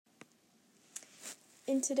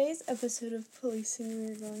In today's episode of Policing,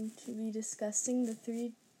 we're going to be discussing the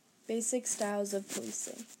 3 basic styles of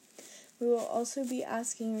policing. We will also be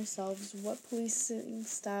asking ourselves what policing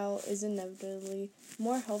style is inevitably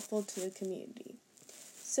more helpful to the community.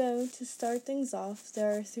 So, to start things off,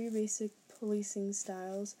 there are 3 basic policing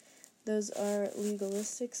styles. Those are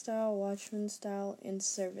legalistic style, watchman style, and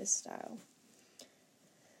service style.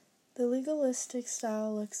 The legalistic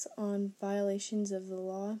style looks on violations of the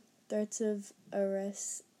law, threats of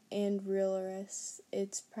arrests, and real arrests.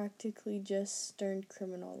 It's practically just stern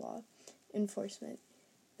criminal law enforcement.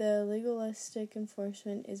 The legalistic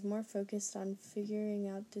enforcement is more focused on figuring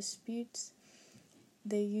out disputes.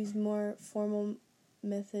 They use more formal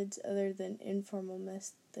methods other than informal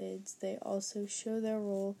methods. They also show their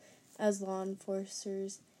role as law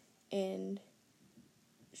enforcers and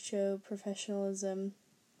show professionalism.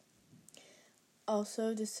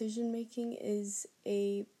 Also, decision-making is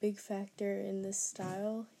a big factor in this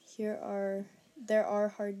style. There are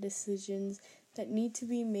hard decisions that need to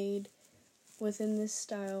be made within this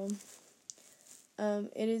style.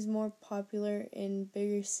 It is more popular in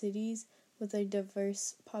bigger cities with a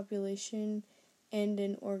diverse population and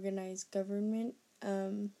an organized government.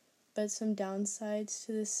 But some downsides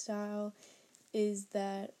to this style is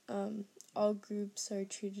that all groups are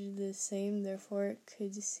treated the same. Therefore, it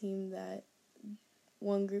could seem that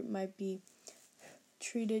one group might be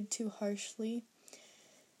treated too harshly.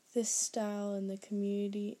 This style in the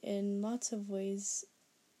community, in lots of ways,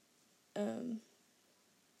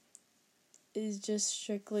 is just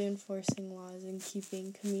strictly enforcing laws and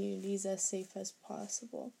keeping communities as safe as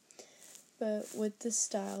possible. But with this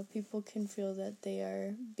style, people can feel that they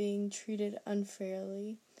are being treated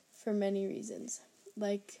unfairly for many reasons.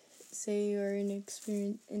 Like, say you're an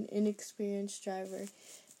inexperienced driver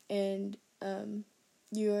and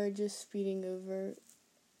you are just speeding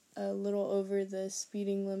a little over the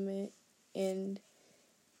speeding limit, and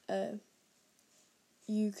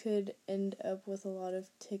you could end up with a lot of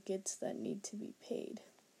tickets that need to be paid.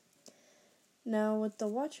 Now, with the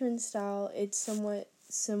watchman style, it's somewhat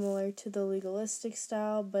similar to the legalistic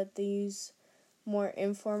style, but they use more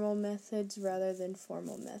informal methods rather than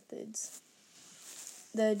formal methods.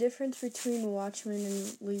 The difference between watchman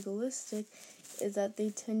and legalistic is that they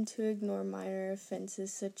tend to ignore minor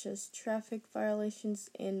offenses such as traffic violations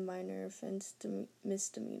and minor offense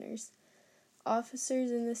misdemeanors.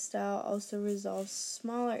 Officers in this style also resolve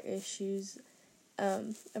smaller issues.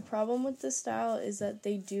 A problem with this style is that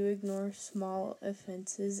they do ignore small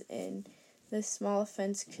offenses, and this small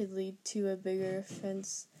offense could lead to a bigger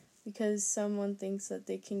offense because someone thinks that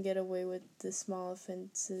they can get away with the small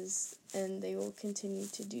offenses and they will continue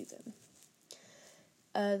to do them.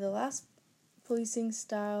 The last policing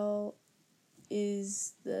style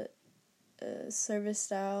is the service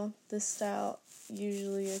style. This style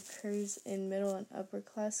usually occurs in middle and upper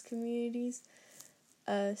class communities.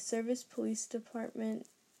 Service police departments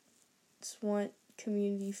want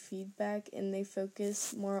community feedback, and they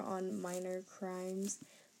focus more on minor crimes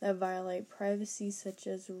that violate privacy, such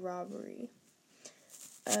as robbery.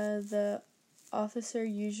 The officer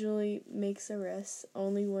usually makes arrests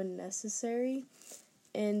only when necessary,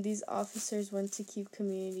 and these officers want to keep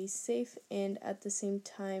communities safe, and at the same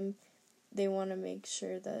time, they want to make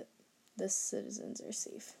sure that the citizens are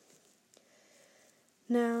safe.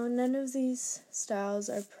 Now, none of these styles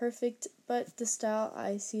are perfect, but the style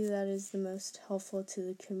I see that is the most helpful to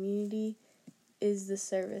the community is the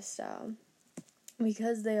service style,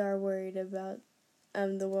 because they are worried about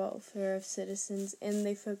the welfare of citizens, and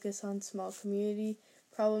they focus on small community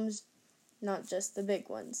problems, not just the big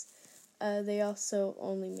ones. They also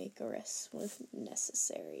only make arrests when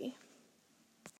necessary.